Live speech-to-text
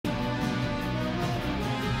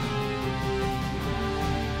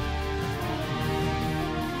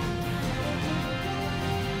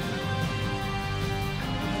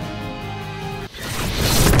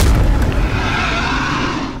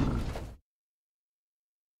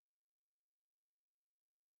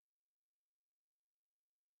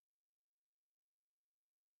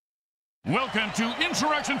Welcome to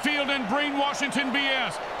Insurrection Field in Brainwashington,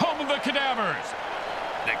 BS, home of the Cadavers.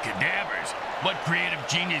 The Cadavers? What creative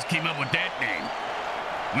genius came up with that name?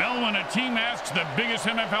 Well, when a team asks the biggest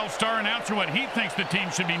MFL star announcer what he thinks the team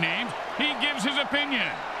should be named, he gives his opinion.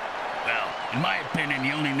 Well, in my opinion,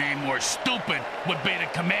 the only name more stupid would be the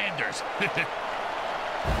Commanders.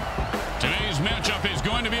 Today's matchup is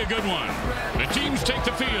going to be a good one. The teams take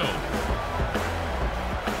the field.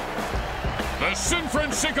 The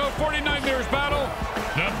Fransicko 49ers battle,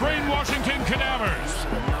 the Brainwashington Cadavers.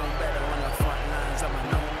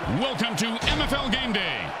 Welcome to MFL Game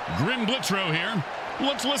Day. Grim Blitzrow here.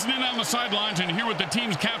 Let's listen in on the sidelines and hear what the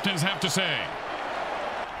team's captains have to say.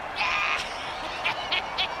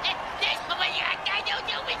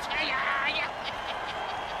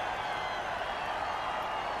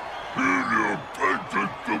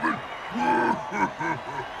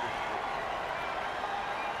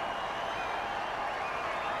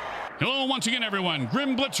 Hello once again, everyone.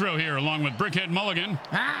 Grim Blitzrow here, along with Brickhead Mulligan.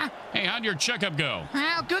 Huh? Hey, how'd your checkup go?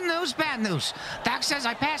 Well, good news, bad news. Doc says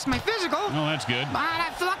I passed my physical. Oh, that's good. But I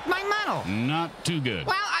flunked my mental. Not too good.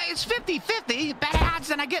 Well, it's 50-50. Better odds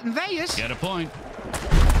than I get in Vegas. Get a point.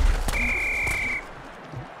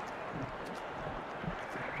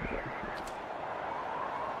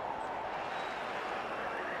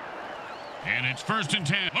 And it's 1st and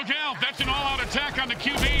 10. Look out, that's an all-out attack on the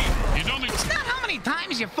QB. He's only... It's not how many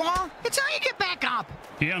times you fall. It's how you get back up.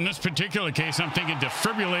 Yeah, in this particular case, I'm thinking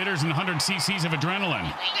defibrillators and 100 cc's of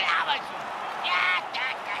adrenaline.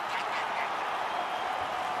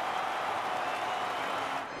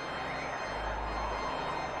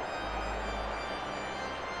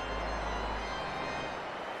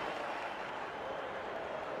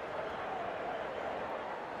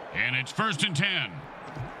 And it's 1st and 10.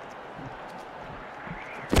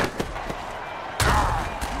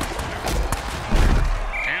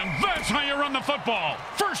 And that's how you run the football.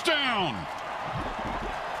 1st down.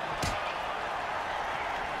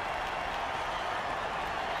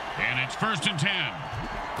 And it's 1st and 10.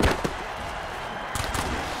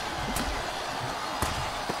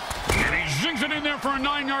 And he zings it in there for a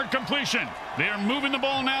 9-yard completion. They're moving the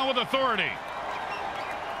ball now with authority.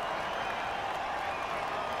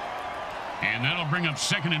 And that'll bring up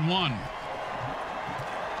 2nd and 1.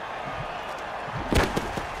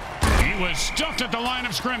 He was stuffed at the line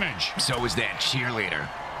of scrimmage. So was that cheerleader.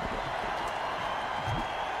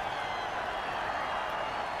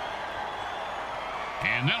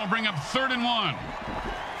 And that'll bring up 3rd and 1.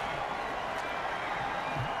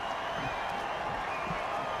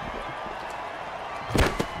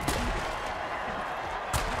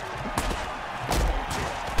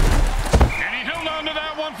 And he held on to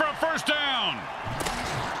that one for a 1st down.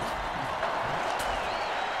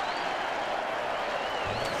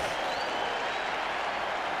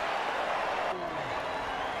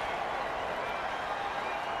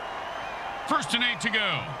 First and 8 to go.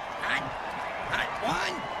 Hot, hot 1,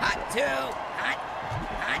 hot 2, hot,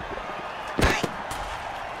 hot.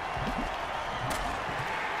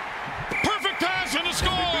 Perfect pass and a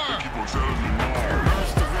score.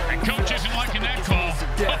 And coach isn't liking that call.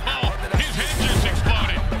 Oh, his head just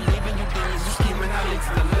exploded.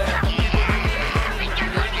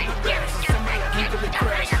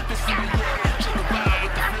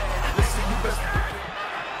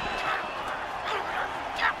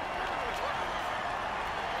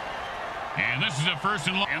 And this is a 1st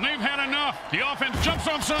and long. And they've had enough. The offense jumps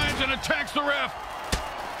on sides and attacks the ref.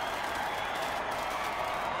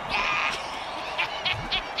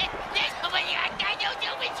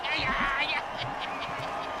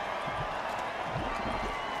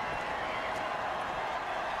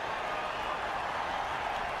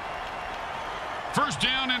 First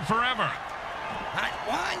down and forever. Hot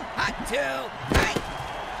 1, hot 2, hot.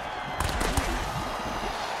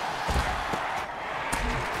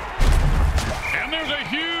 And there's a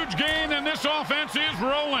huge gain, and this offense is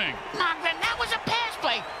rolling. Then that was a pass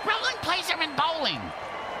play. Rolling plays are in bowling.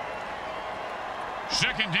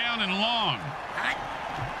 2nd down and long. Hot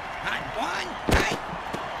 1, hot.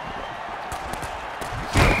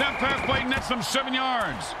 That pass play nets them 7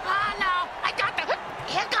 yards. Oh, no. I got the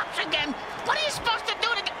hiccups again. What are you supposed to do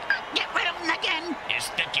to get rid of them again? You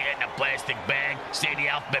stick your head in a plastic bag, say the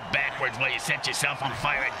alphabet backwards while you set yourself on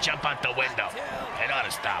fire and jump out the window. It ought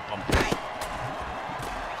to stop them.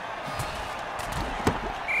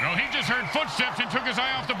 No, he just heard footsteps and took his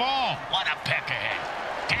eye off the ball. What a peckerhead.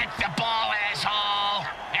 Get the ball, asshole.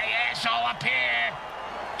 Hey, asshole, up here.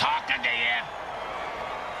 Talking to you.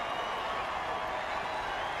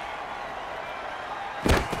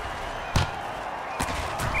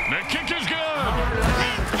 The kick is good.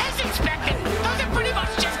 As expected, those are pretty much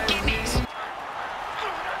just gimmies.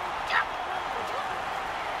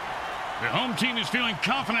 home team is feeling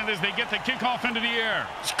confident as they get the kickoff into the air.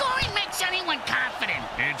 Scoring makes anyone confident.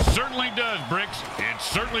 It certainly does, Bricks. It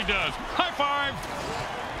certainly does. High five.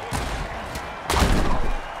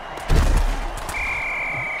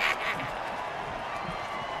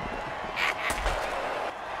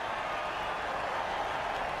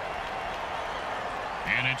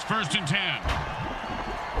 And it's 1st and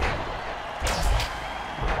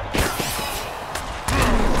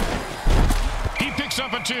 10. He picks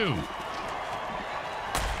up a 2.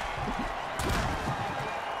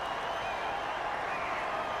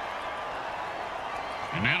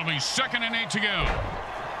 And that'll be 2nd and 8 to go.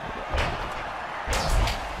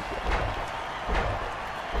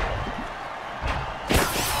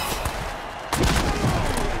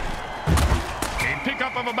 A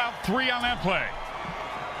pickup of about 3 on that play.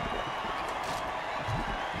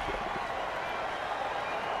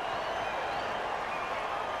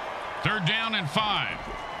 Third down and 5.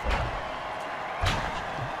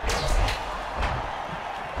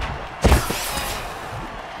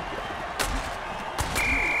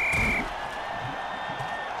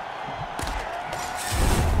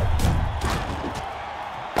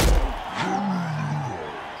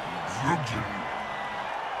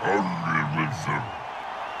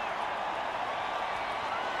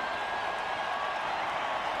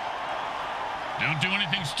 Don't do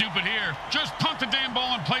anything stupid here. Just punt the damn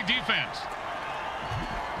ball and play defense.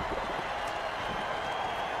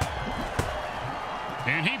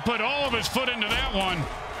 And he put all of his foot into that one.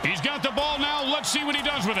 He's got the ball now. Let's see what he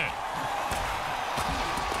does with it.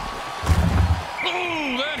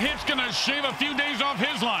 Ooh, that hit's going to shave a few days off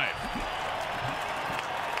his life.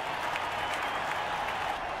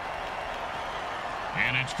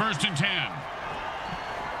 And it's 1st and 10.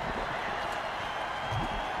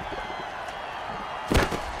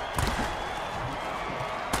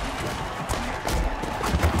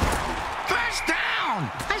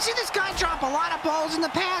 I've seen this guy drop a lot of balls in the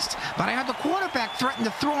past, but I heard the quarterback threaten to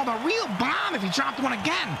throw him a real bomb if he dropped one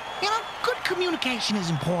again. You know, good communication is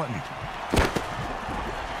important.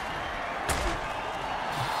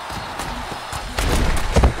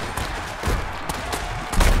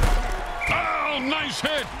 Oh, nice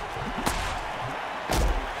hit.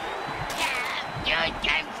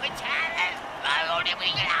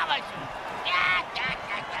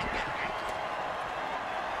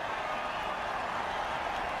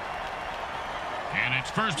 And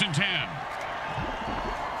it's 1st and 10.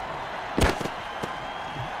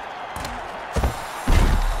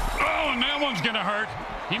 Oh, and that one's going to hurt.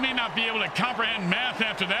 He may not be able to comprehend math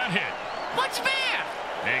after that hit. What's math?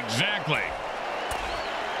 Exactly.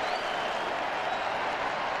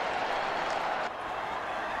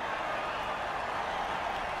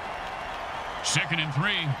 Second and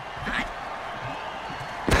 3.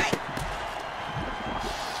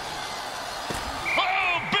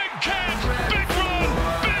 Oh, big catch, big run,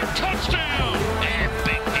 big touchdown. Yeah,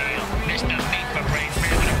 big deal. There's no need for brains,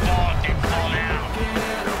 man, when the ball didn't fall out.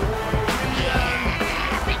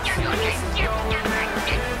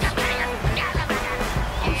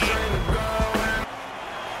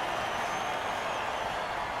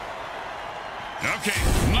 Okay,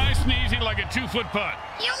 nice and easy like a 2-foot putt.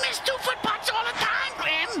 You miss 2-foot putts all the time,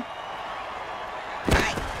 Grim.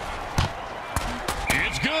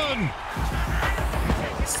 It's good.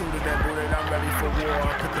 Suited that bullet, I'm ready for war.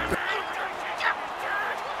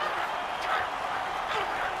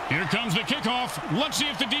 Here comes the kickoff. Let's see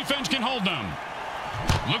if the defense can hold them.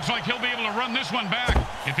 Looks like he'll be able to run this one back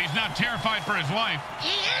if he's not terrified for his life.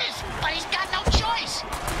 He is, but he's got no choice.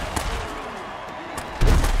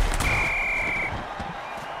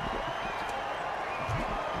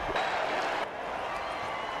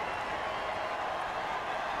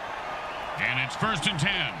 And it's 1st and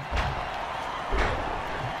 10.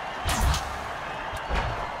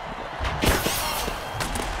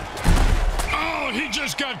 Oh, he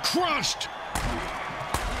just got crushed.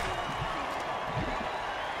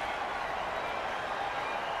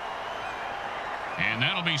 And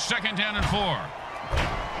that'll be 2nd down and 4.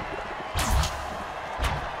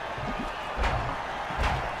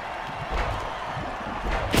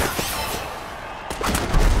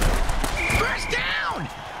 First down!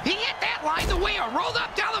 He hit that line the way a rolled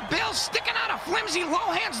up dollar bill sticking out of flimsy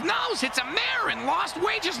Lohan's nose hits a mayor in Lost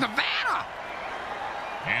Wages, Nevada.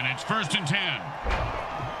 And it's 1st and 10.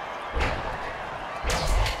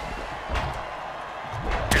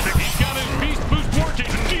 He's got his beast boost working.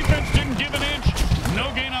 Defense didn't give an inch.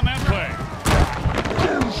 No gain on that play.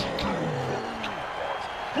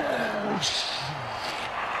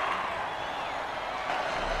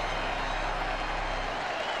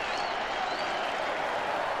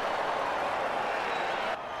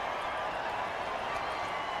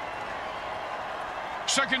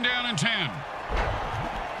 Second down and 10.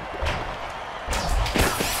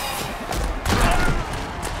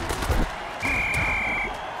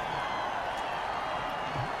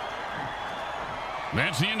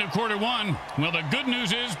 That's the end of quarter one. Well, the good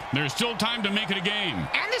news is there's still time to make it a game.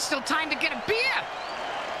 And there's still time to get a beer.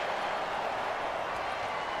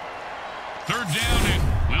 Third down and,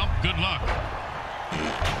 well, good luck.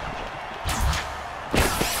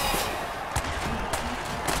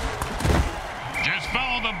 Just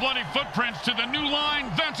follow the bloody footprints to the new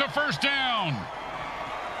line. That's a first down.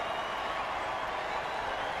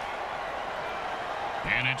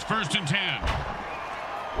 And it's first and 10.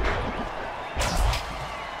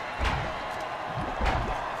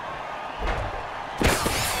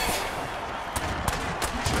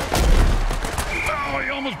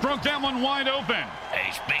 Almost broke that one wide open.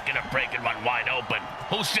 Hey, speaking of breaking one wide open,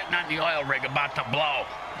 who's sitting on the oil rig about to blow?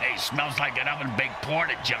 Hey, smells like an oven baked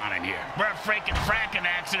porta john in here. We're a freaking fracking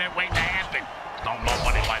accident waiting to happen. Don't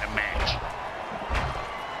nobody light a match.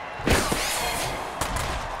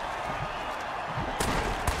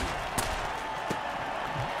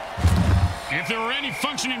 If there were any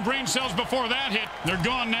functioning brain cells before that hit, they're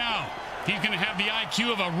gone now. He's going to have the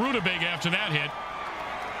IQ of a rutabaga after that hit.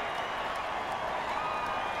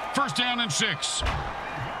 First down and 6.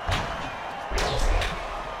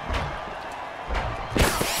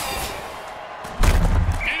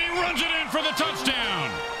 And he runs it in for the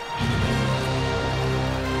touchdown.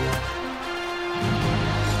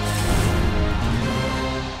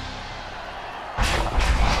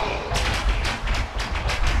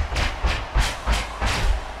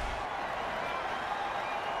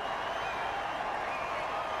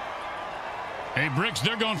 Hey, Bricks,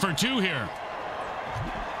 they're going for 2 here.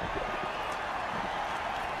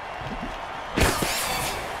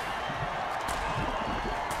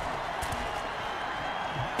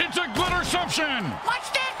 Interception! What's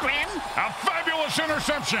that, Grim? A fabulous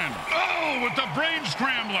interception! Oh, with the brain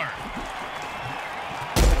scrambler!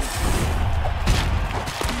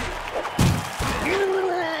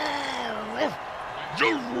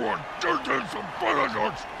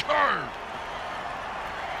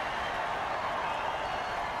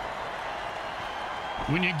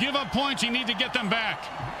 When you give up points, you need to get them back.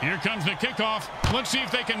 Here comes the kickoff. Let's see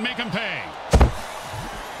if they can make them pay.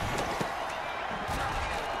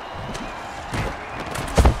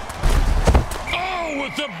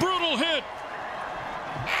 With the brutal hit.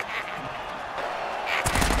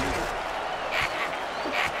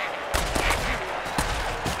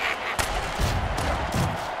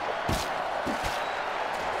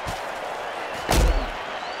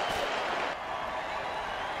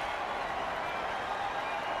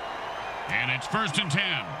 And it's first and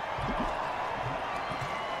 10.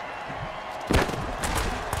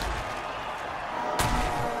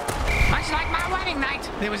 Much like my wedding night,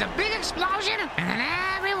 there was a big explosion, and then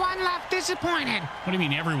everyone left disappointed. What do you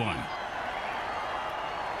mean, everyone?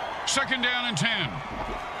 Second down and 10.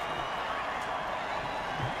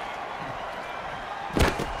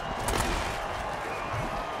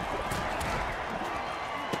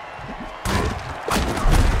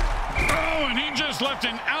 Oh, and he just left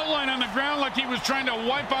an outline on the ground like he was trying to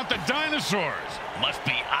wipe out the dinosaurs. Must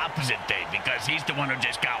be opposite day because he's the one who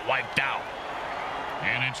just got wiped out.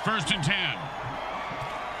 And it's first and 10.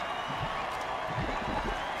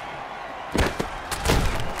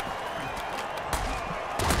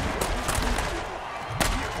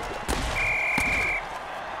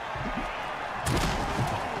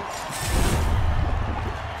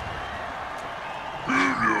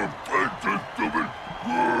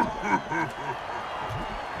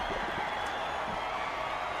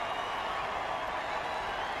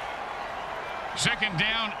 Second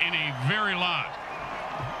down in a very lot.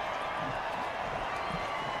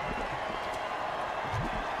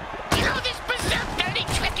 You know this berserk dirty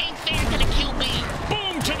trick ain't fair to the QB.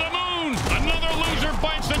 Boom to the moon. Another loser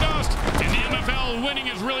bites the dust. In the MFL, winning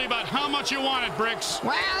is really about how much you want it, Bricks.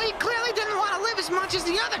 Well, he clearly didn't want to live as much as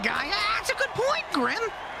the other guy. That's a good point, Grim.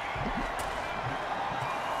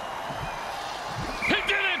 He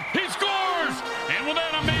did it! He scores! And with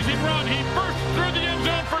that amazing run, he bursts through the end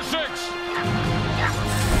zone for 6.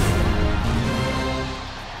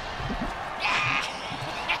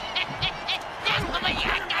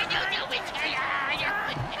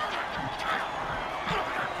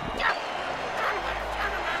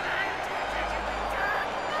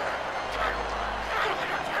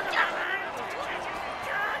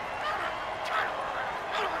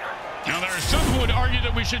 Now, there are some who would argue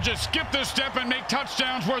that we should just skip this step and make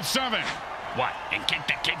touchdowns worth 7. What, and kick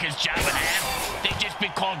the kicker's job in half? They'd just be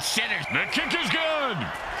called sinners. The kick is good.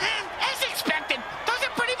 As expected, those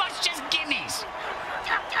are pretty much just gimmies.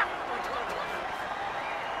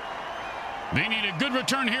 They need a good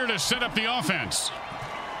return here to set up the offense.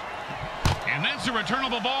 And that's a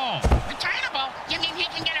returnable ball. Returnable? You mean he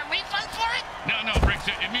can get a refund for it? No, Bricks.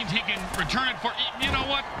 It means he can return it for... You know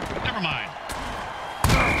what? Never mind.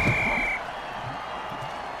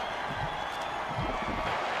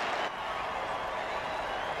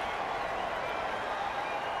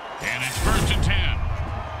 And it's 1st and 10.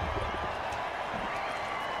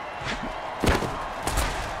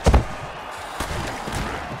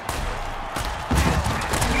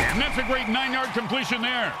 And that's a great 9-yard completion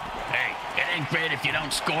there. Hey, it ain't great if you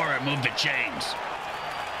don't score or move the chains.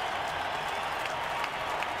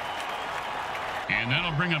 And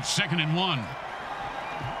that'll bring up 2nd and 1.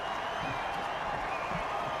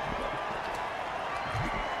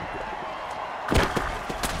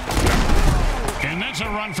 And that's a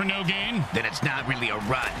run for no gain. Then it's not really a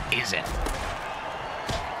run, is it?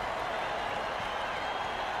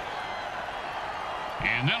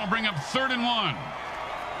 And that'll bring up 3rd and 1.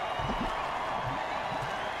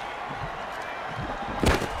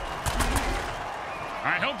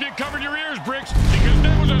 I hope you covered your ears, Bricks, because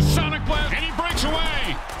that was a sonic blast, and he breaks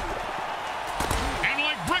away. And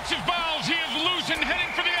like Bricks' balls, he is loose and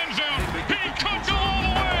heading for the end zone. He could go all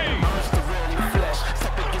the way.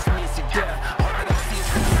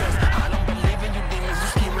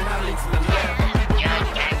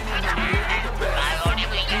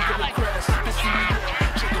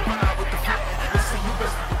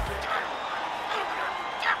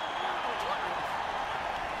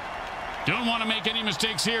 Don't want to make any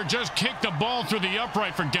mistakes here. Just kick the ball through the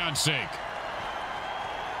upright, for God's sake.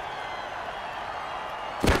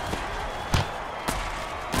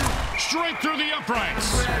 Straight through the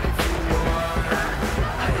uprights.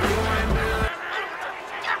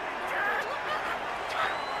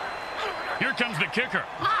 Here comes the kicker.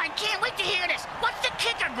 Oh, I can't wait to hear this. What's the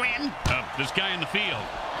kicker, Grim? This guy in the field.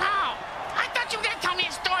 Oh, I thought you were going to tell me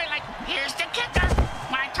a story like, here's the kicker.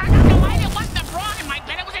 When I turned on the light, it wasn't a frog in my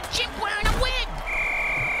bed. It was a chimp wearing a wig.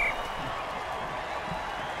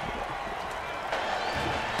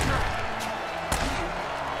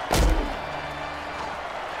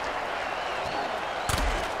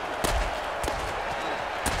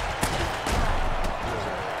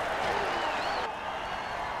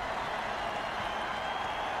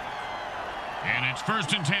 And it's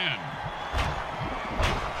 1st and 10.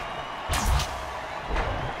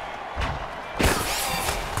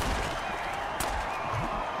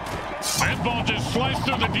 That ball just sliced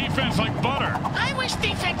through the defense like butter. I wish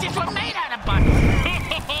defenses were made out of butter.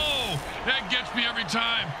 That gets me every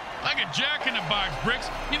time. Like a jack-in-the-box, Bricks.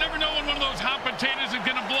 You never know when one of those hot potatoes is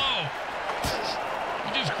going to blow.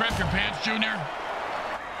 You just crap your pants, Junior.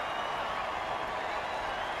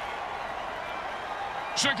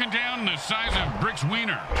 2nd down, the size of Bricks'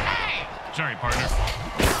 wiener. Hey! Sorry, partner.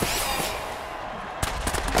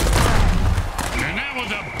 And that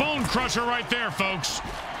was a bone crusher right there, folks.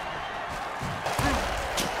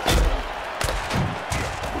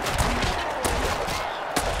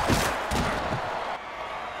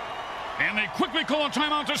 And they quickly call a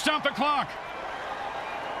timeout to stop the clock.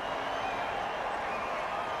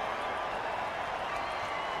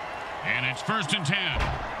 And it's 1st and 10.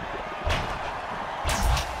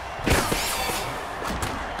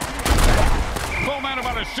 Call that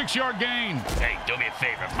about a 6-yard gain. Hey, do me a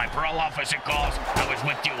favor. If my parole officer calls, I was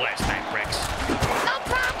with you last night, Bricks. No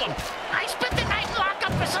problem. I spent the night locked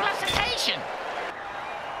up for solicitation.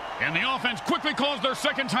 And the offense quickly calls their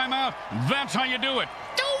 2nd timeout. That's how you do it.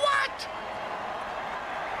 Do what?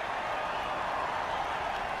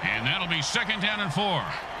 And that'll be 2nd down and 4.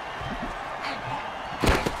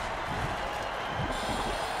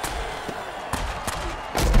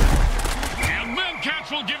 And then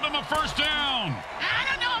Cats will give them a 1st down. I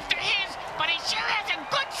don't know if they're his, but he sure has a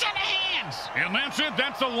good set of hands. And that's it.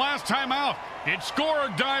 That's the last timeout. It's score or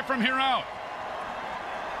die from here out.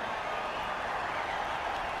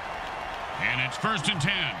 And it's 1st and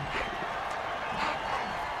 10.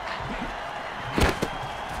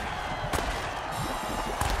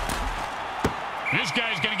 This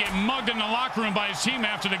guy's going to get mugged in the locker room by his team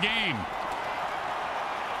after the game.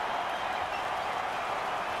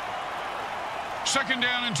 2nd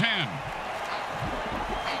down and 10.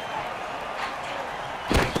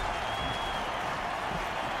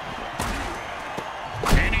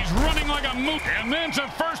 And he's running like a moose. And then it's a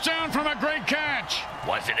 1st down from a great catch.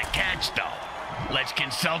 Was it a catch, though? Let's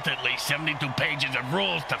consult at least 72 pages of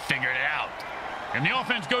rules to figure it out. And the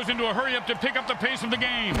offense goes into a hurry-up to pick up the pace of the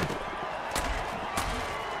game.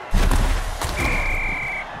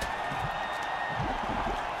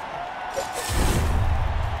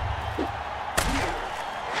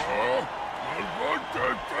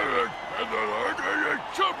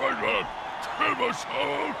 kill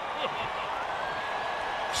myself.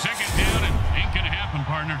 Second down and ain't gonna happen,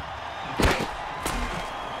 partner.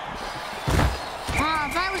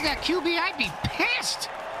 If I was that QB, I'd be pissed.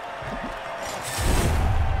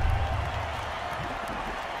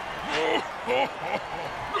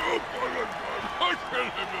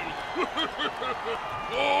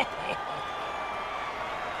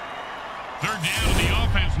 Third down, the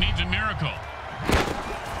offense needs a miracle.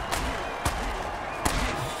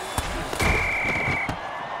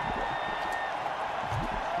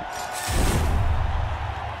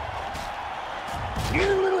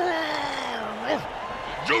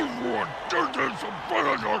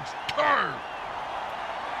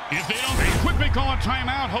 If they don't, they quickly call a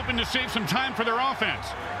timeout, hoping to save some time for their offense.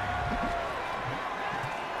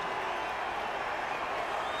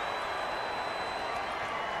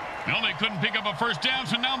 Well, they couldn't pick up a first down,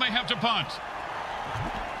 so now they have to punt.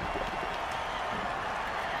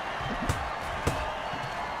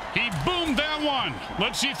 He boomed that one.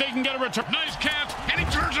 Let's see if they can get a return. Nice catch, and he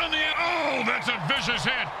turns on the end. Oh, that's a vicious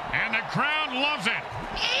hit, and the crowd loves it.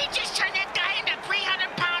 He just turned that guy into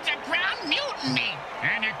 300 pounds of ground mutiny.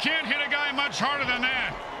 And you can't hit a guy much harder than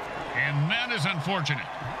that. And that is unfortunate.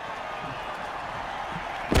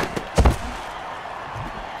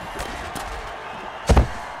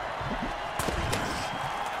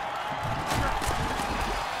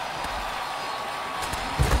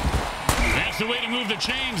 That's the way to move the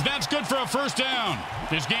chains. That's good for a first down.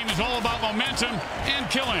 This game is all about momentum and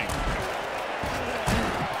killing.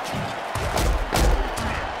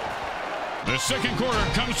 The second quarter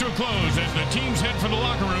comes to a close as the teams head for the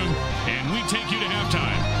locker room, and we take you to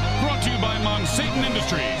halftime. Brought to you by Monsatan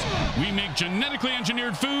Industries. We make genetically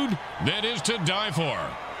engineered food that is to die for.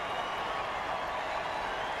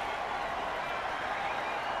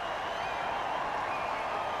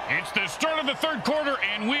 It's the start of the third quarter,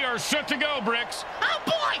 and we are set to go, Bricks. Oh,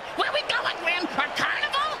 boy! Where we going, Grim? A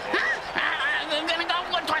carnival? We're gonna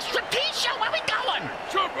go to a striptease show. Where we going?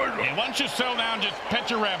 Hey, why don't you settle down? Just pet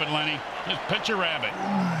your rabbit, Lenny. Just pet your rabbit.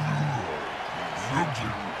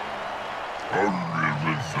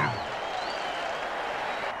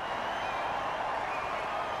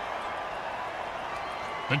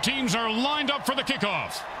 The teams are lined up for the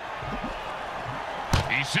kickoff.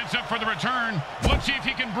 He sets up for the return. Let's see if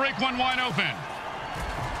he can break one wide open.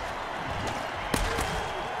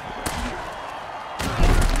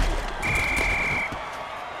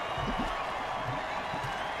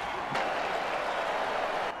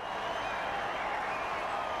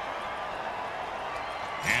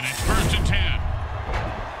 And it's 1st and 10.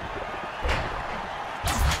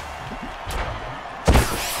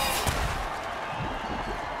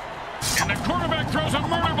 And the quarterback throws a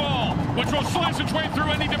murder ball, which will slice its way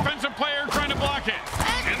through any defensive player trying to block it.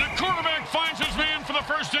 And the quarterback finds his man for the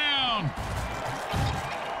first down.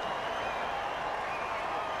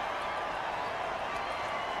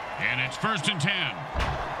 And it's 1st and 10.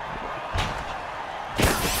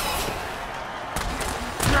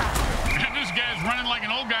 And this guy's running like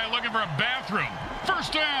an old guy looking for a bathroom.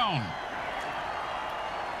 First down.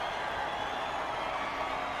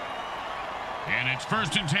 And it's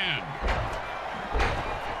 1st and 10.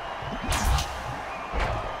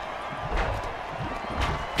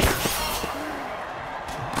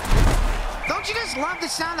 Don't you just love the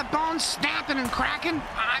sound of bones snapping and cracking?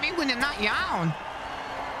 I mean, when they're not yawn.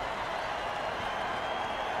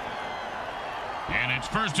 And it's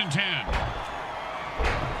 1st and 10.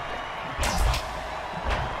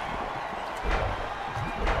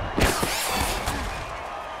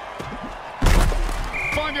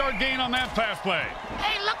 Five-yard gain on that pass play.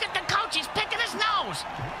 Hey, look at the coach. He's picking his nose.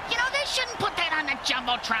 You know, they shouldn't put that on the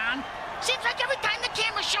Jumbotron. Seems like every time the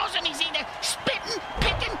camera shows him, he's either spitting,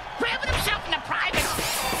 picking, grabbing himself in the privates.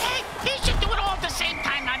 Hey, he should do it all at the same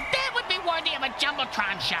time. Now, that would be worthy of a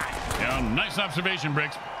Jumbotron shot. Yeah, nice observation,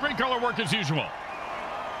 Bricks. Great color work as usual.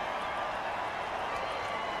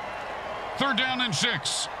 3rd down and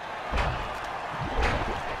 6.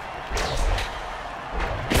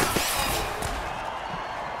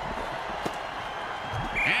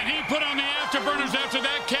 And he put on the afterburners after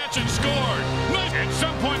that catch and scored. Nice. At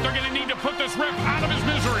some point, they're going to need to put this ref out of his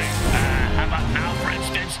misery. How about now, for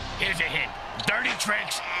instance? Here's a hint. Dirty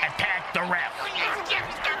tricks, attack the ref.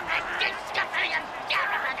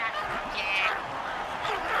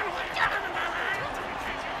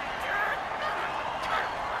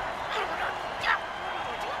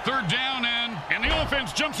 Third down, and the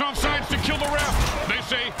offense jumps off sides to kill the ref. They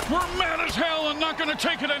say, we're mad as hell and not going to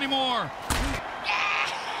take it anymore.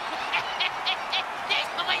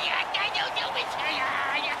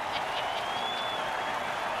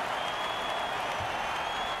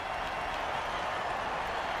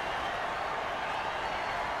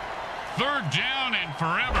 Third down and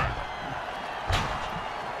forever.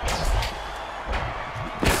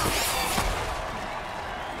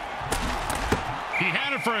 He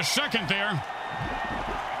had it for a second there.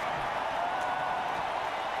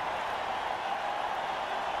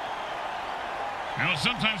 You know,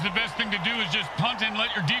 sometimes the best thing to do is just punt and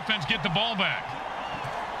let your defense get the ball back.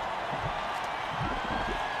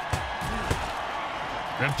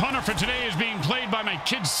 The punter for today is being played by my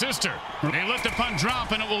kid's sister. They let the punt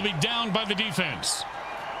drop, and it will be down by the defense.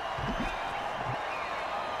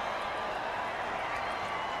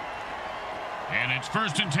 And it's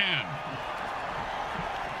 1st and 10.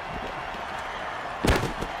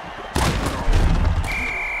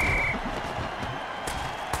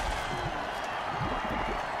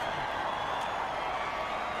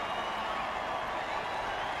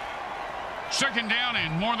 Second down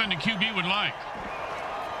and more than the QB would like.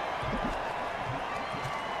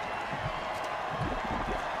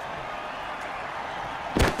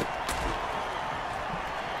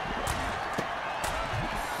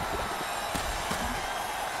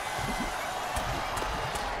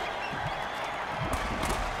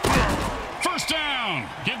 First down.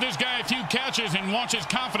 Give this guy a few catches and watch his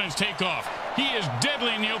confidence take off. He is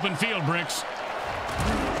deadly in the open field, Bricks.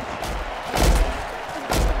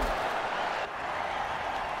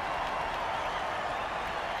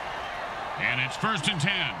 And it's 1st and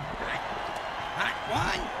 10. Hot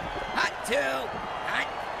 1, hot 2, hot.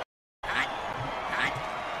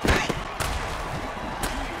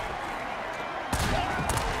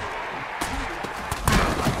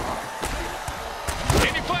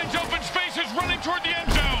 And he finds open spaces running toward the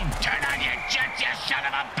end zone. Turn on your jets, you son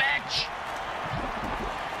of a bitch.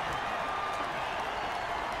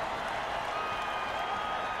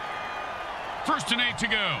 First and 8 to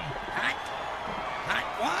go. Hot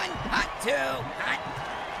 1, hot 2, hot.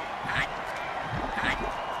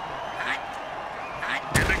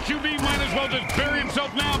 And the QB might as well just bury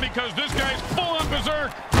himself now because this guy's full on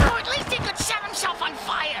berserk. Oh, at least he could set himself on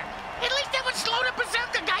fire. At least that would slow the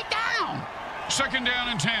berserker guy down. Second down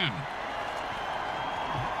and 10.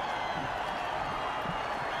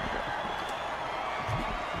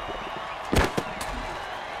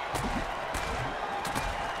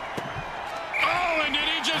 Oh, and did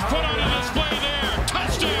he just put on a display there?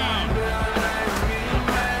 Touchdown!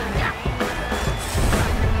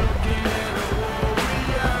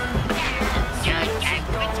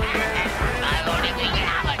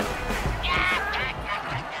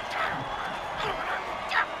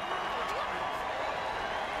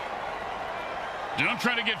 Don't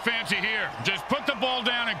try to get fancy here. Just put the ball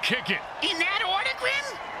down and kick it. In that order, Grim?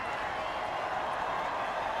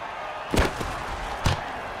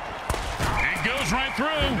 It goes right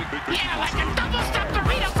through. Yeah, like a double-stuffed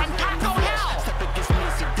burrito from Taco Hell.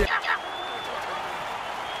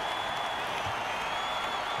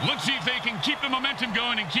 Let's see if they can keep the momentum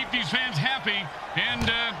going and keep these fans happy and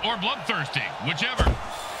or bloodthirsty, whichever.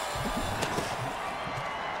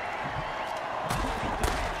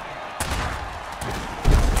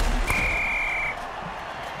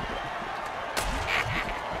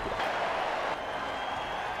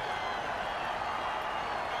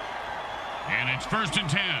 And it's 1st and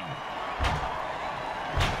 10.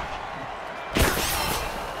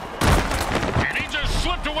 And he just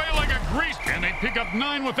slipped away like a grease. And they pick up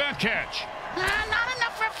 9 with that catch. Not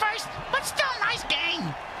enough for first, but still nice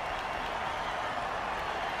game.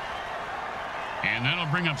 And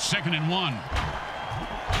that'll bring up 2nd and 1.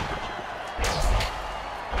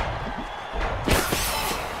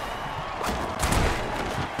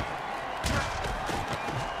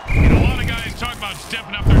 You know, a lot of guys talk about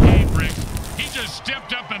stepping up their game, Rick. He just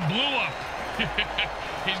stepped up and blew up.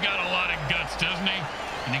 He's got a lot of guts, doesn't he?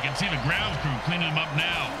 And you can see the ground crew cleaning him up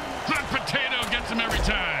now. Hot potato gets him every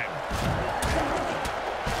time.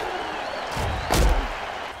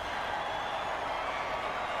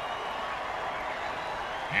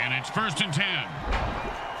 And it's 1st and 10.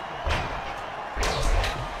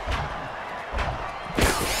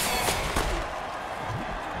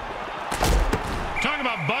 Talk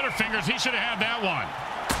about Butterfingers, he should have had that one.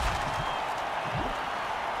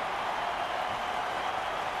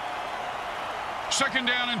 Second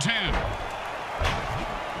down and 10.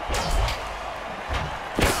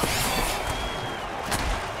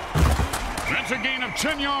 That's a gain of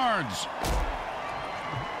 10 yards.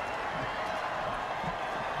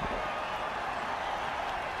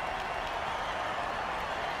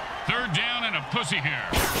 Third down and a pussy hair.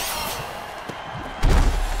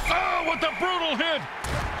 Oh, what a brutal hit.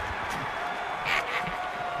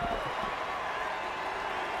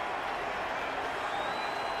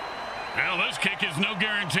 Well, this kick is no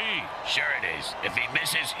guarantee. Sure it is. If he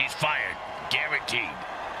misses, he's fired. Guaranteed.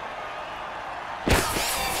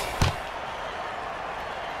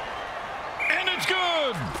 And it's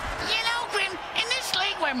good! You know, Grim, in this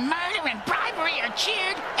league where murder and bribery are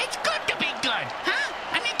cheered, it's good to be good, huh?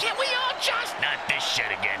 I mean, can we all just... Not this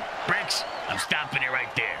shit again. Bricks, I'm stopping it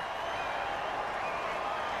right there.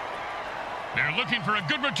 They're looking for a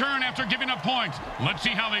good return after giving up points. Let's see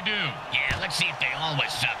how they do. Yeah, let's see if they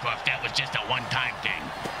always suck or if that was just a one-time thing.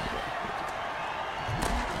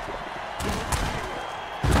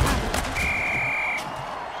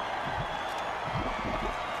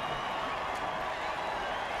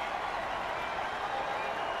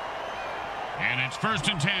 And it's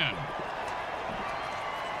 1st and 10.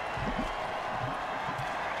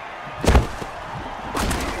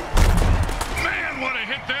 Man, what a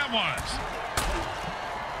hit that was.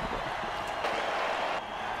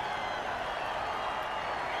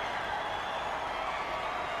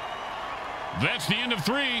 That's the end of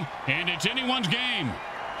 3, and it's anyone's game.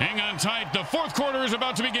 Hang on tight. The 4th quarter is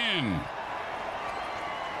about to begin.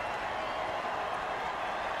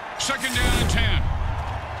 2nd down and 10.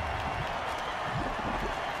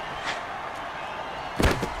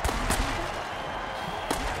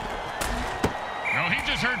 No, he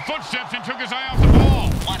just heard footsteps and took his eye off the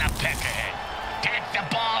ball. What a peckerhead. Take the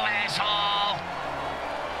ball, asshole.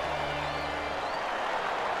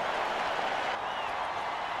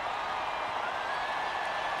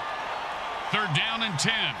 Third down and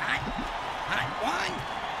 10. Hot 1,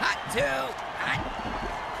 hot 2, hot.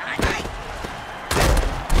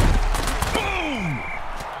 Boom!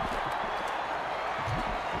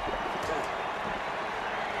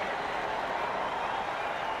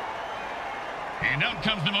 And out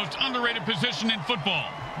comes the most underrated position in football,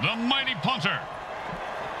 the mighty punter.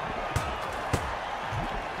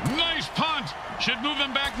 Nice punt. Should move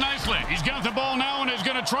them back nicely. He's got the ball now and is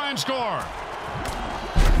going to try and score.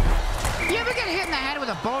 You ever get hit in the head with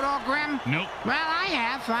a bulldog, Grim? Nope. Well, I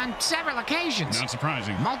have on several occasions. Not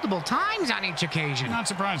surprising. Multiple times on each occasion. Not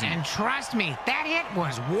surprising. And trust me, that hit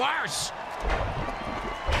was worse.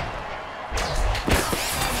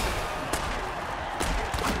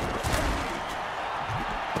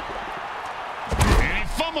 And he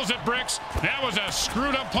fumbles it, Bricks. That was a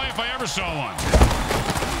screwed-up play if I ever saw one.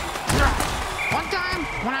 One time,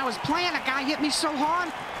 when I was playing, a guy hit me so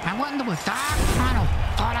hard, I went into a dark tunnel.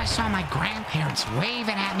 Thought I saw my grandparents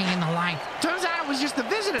waving at me in the light. Turns out it was just the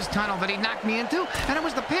visitor's tunnel that he knocked me into, and it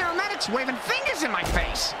was the paramedics waving fingers in my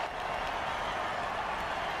face.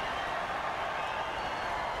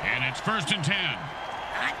 And it's 1st and 10.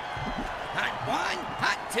 Hot 1,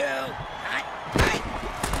 hot 2, hot.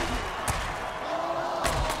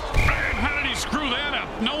 Man, how did he screw that up?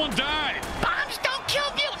 No one died. Bombs don't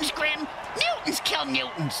kill mutants, Grim. Mutants kill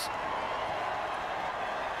mutants.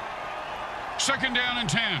 2nd down and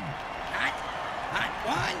 10. Hot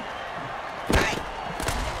 1, hot.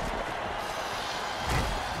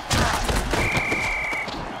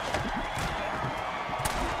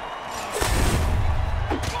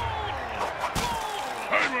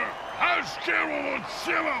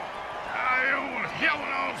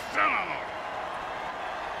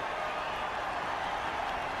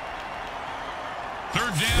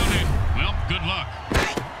 Third down and, well, good luck.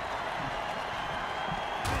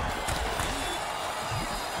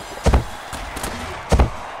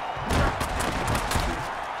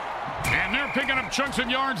 And they're picking up chunks of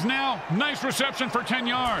yards now. Nice reception for 10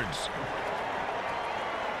 yards.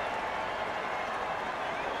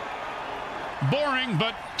 Boring,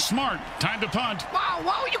 but smart. Time to punt. Whoa,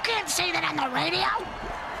 whoa, you can't say that on the radio.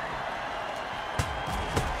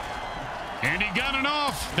 And he got it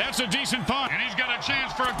off. That's a decent punt. And he's got a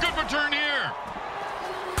chance for a good return here.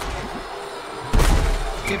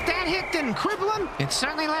 If that hit didn't cripple him, it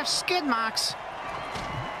certainly left skid marks.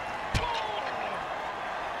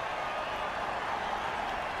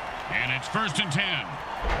 And it's 1st and 10.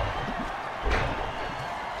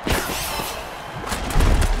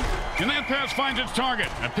 And that pass finds its target.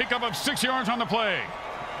 A pickup of 6 yards on the play.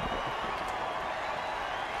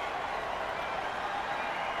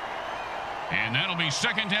 And that'll be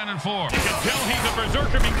 2nd down and 4. You can tell he's a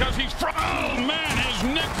berserker because he's oh man, his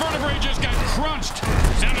neck vertebrae just got crunched.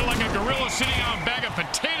 Sounded like a gorilla sitting on a bag of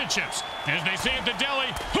potato chips. As they say at the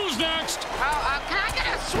deli, who's next? Can I get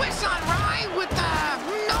a Swiss on rye with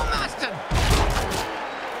no mustard?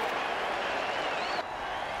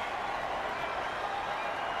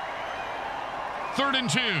 3rd and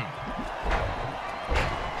 2.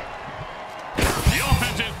 The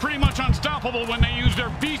offense is pretty much unstoppable when they use their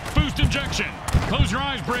beast boost injection. Close your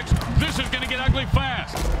eyes, Bricks. This is going to get ugly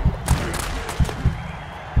fast.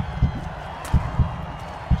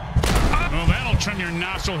 trim your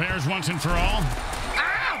nostril hairs once and for all?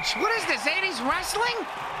 Ouch! What is this, 80s wrestling?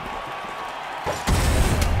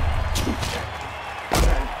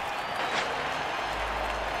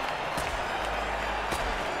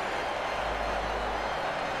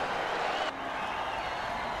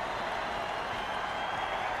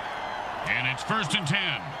 And it's 1st and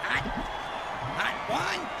 10. Hot 1,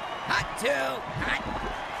 hot 2, hot.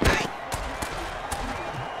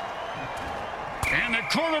 And the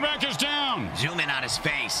quarterback is down. Zoom in on his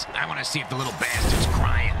face. I want to see if the little bastard's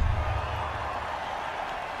crying.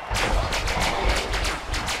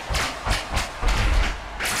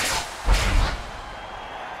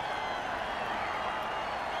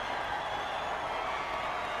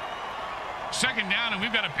 Second down, and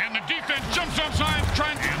we've got and the defense jumps offside,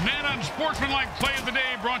 trying. And that unsportsmanlike play of the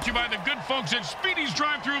day brought to you by the good folks at Speedy's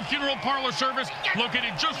Drive-Thru Funeral Parlor Service,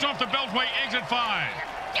 located just off the Beltway, exit 5.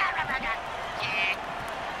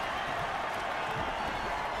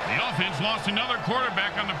 The offense lost another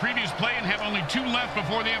quarterback on the previous play and have only 2 left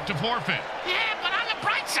before they have to forfeit. Yeah, but on the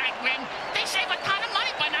bright side, Grim, they save a ton of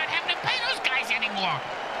money by not having to pay those guys anymore.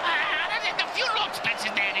 The funeral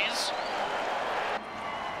expenses, that is.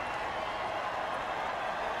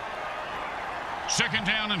 Second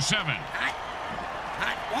down and 7.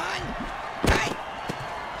 Hot 1, hot.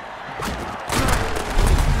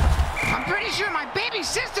 I'm pretty sure my baby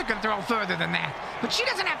sister can throw further than that, but she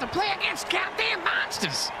doesn't have to play against goddamn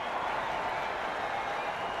monsters.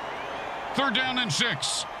 3rd down and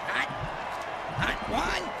 6. Hot 1,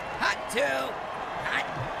 hot 2, hot.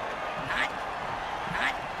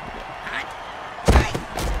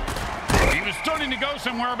 He was starting to go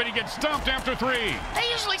somewhere, but he gets stopped after 3. They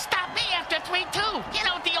usually stop me after 3, too. You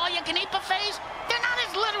know, the all-you-can-eat buffets? They're not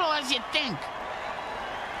as literal as you'd think.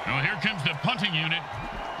 Well, here comes the punting unit.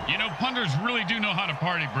 You know, punters really do know how to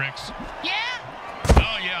party, Bricks. Yeah?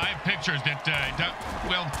 Oh, yeah, I have pictures that,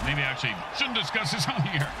 well, maybe actually shouldn't discuss this on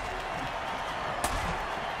here.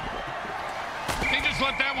 They just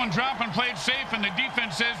let that one drop and played safe, and the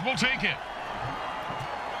defense says, we'll take it.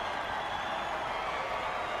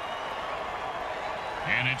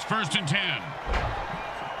 And it's 1st and 10.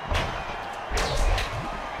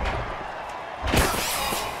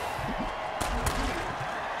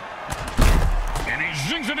 And he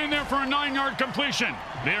zings it in there for a 9-yard completion.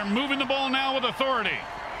 They're moving the ball now with authority.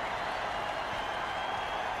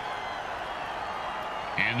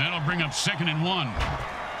 And that'll bring up 2nd and 1.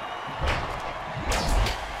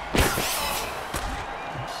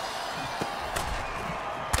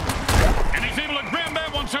 And he's able to grab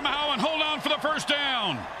that one somehow and hold on for the 1st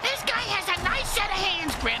down. This guy has a nice set of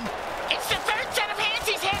hands, Grim. It's the 3rd set of hands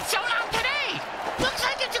he's had so long today. Looks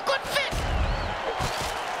like it's a good fit.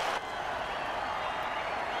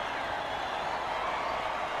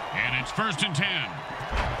 And it's 1st and 10.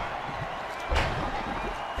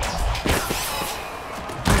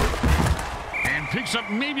 And picks up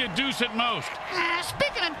maybe a deuce at most.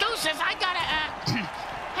 Speaking of deuces, I gotta,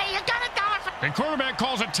 hey, you got $1 for... The quarterback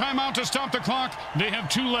calls a timeout to stop the clock. They have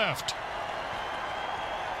 2 left.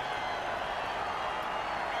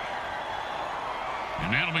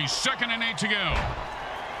 And that'll be 2nd and 8 to go.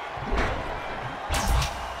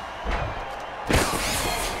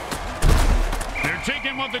 They're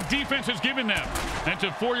taking what the defense has given them. That's a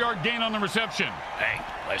 4-yard gain on the reception. Hey,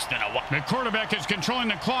 less than a what? The quarterback is controlling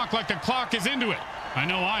the clock like the clock is into it. I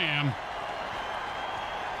know I am.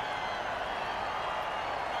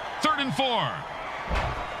 3rd and 4.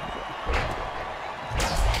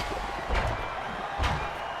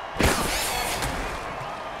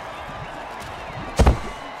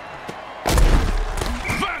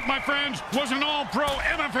 That, my friends, was an all-pro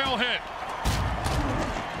MFL hit.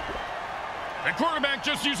 The quarterback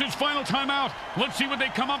just used his final timeout. Let's see what they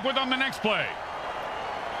come up with on the next play.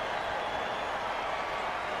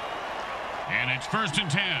 And it's 1st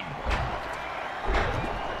and 10.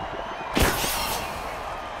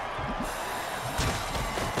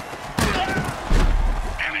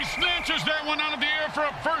 And he snatches that one out of the air for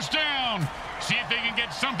a 1st down. See if they can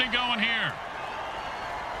get something going here.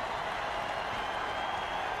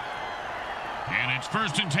 And it's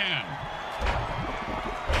 1st and 10.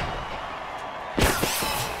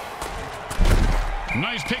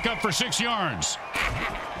 Nice pickup for 6 yards.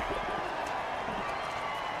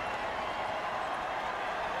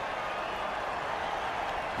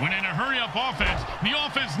 When in a hurry-up offense, the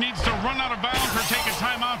offense needs to run out of bounds or take a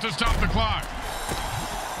timeout to stop the clock.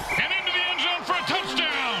 And into the end zone for a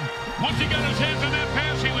touchdown. Once he got his hands on that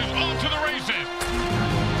pass, he was off to the races.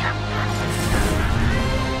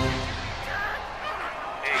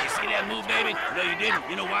 Hey, you see that move, baby? No, you didn't.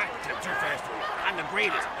 You know why? Too fast for you. I'm the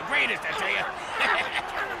greatest, I tell you.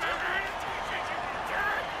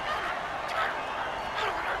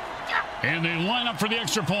 And they line up for the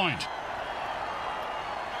extra point.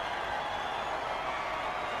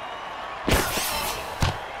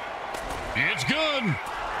 It's good.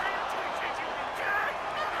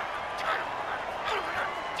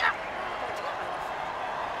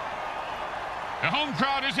 The home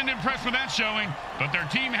crowd isn't impressed with that showing, but their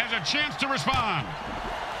team has a chance to respond.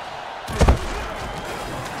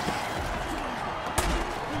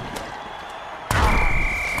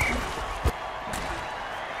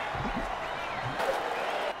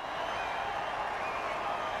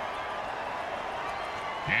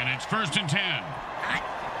 And it's 1st and 10. Hot.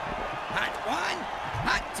 Hot 1.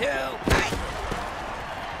 Hot 2. Hot.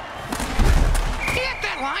 He hit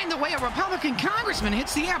that line the way a Republican congressman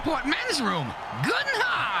hits the airport men's room. Good and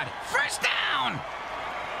hard. 1st down.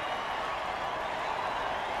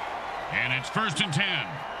 And it's 1st and 10.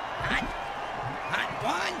 Hot. Hot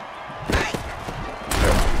 1. Hot.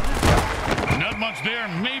 Not much there,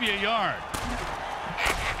 maybe a yard.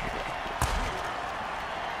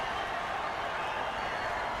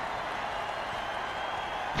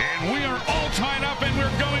 And we are all tied up and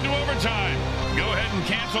we're going to overtime. Go ahead and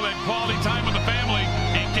cancel that quality time with the family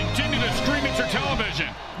and continue to stream at your television.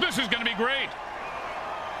 This is going to be great.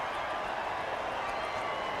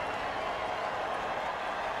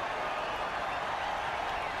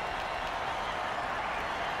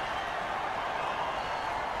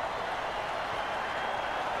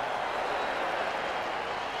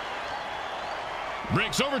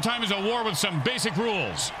 Bricks, overtime is a war with some basic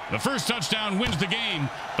rules. The first touchdown wins the game,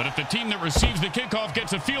 but if the team that receives the kickoff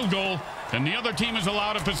gets a field goal, then the other team is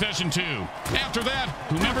allowed a possession too. After that,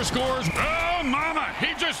 whoever scores... Oh, mama!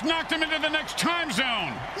 He just knocked him into the next time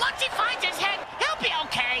zone! Once he finds his head, he'll be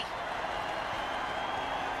okay.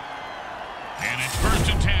 And it's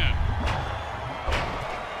 1st and 10.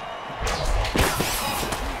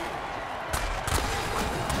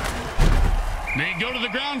 They go to the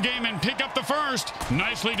ground game and pick up the first.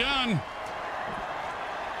 Nicely done.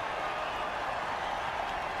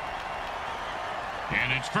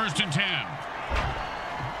 And it's 1st and 10.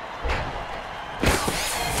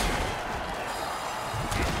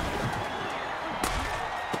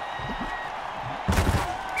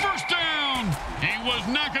 First down. He was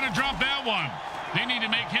not going to drop that one. They need to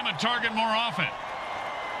make him a target more often.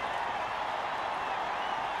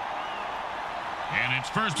 And it's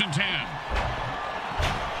 1st and 10.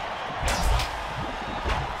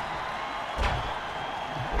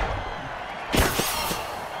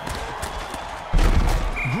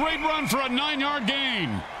 Great run for a 9-yard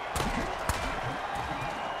gain.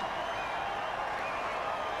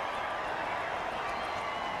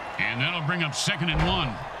 And that'll bring up 2nd and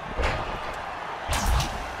 1.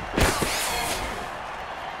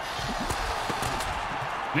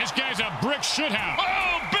 This guy's a brick shithouse.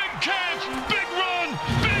 Oh, big catch, big run,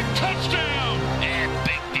 big touchdown. Yeah,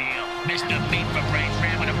 big deal. Mr. Beat for Brains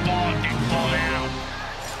ran with a ball and didn't fall down.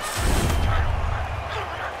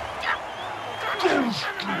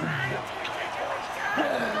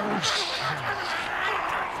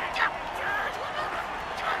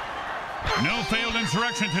 No failed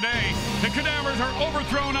insurrection today. The Cadavers are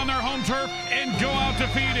overthrown on their home turf and go out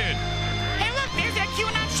defeated. Hey, look, there's that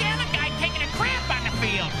QAnon Shannon guy taking a crap on the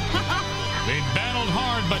field. They battled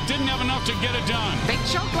hard but didn't have enough to get it done. They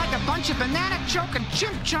choked like a bunch of banana-choking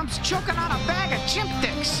chimp chumps choking on a bag of chimp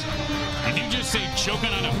dicks. Did you just say choking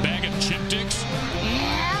on a bag of chimp dicks?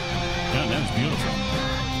 Yeah? Yeah, that was beautiful.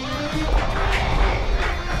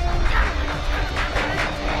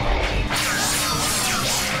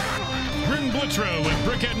 Grim Blitzrow with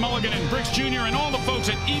Brickhead Mulligan and Bricks Jr. and all the folks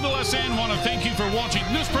at Evil SN want to thank you for watching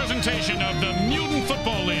this presentation of the Mutant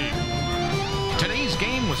Football League. Today's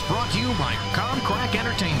game was brought to you by Comcrack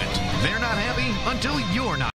Entertainment. They're not happy until you're not.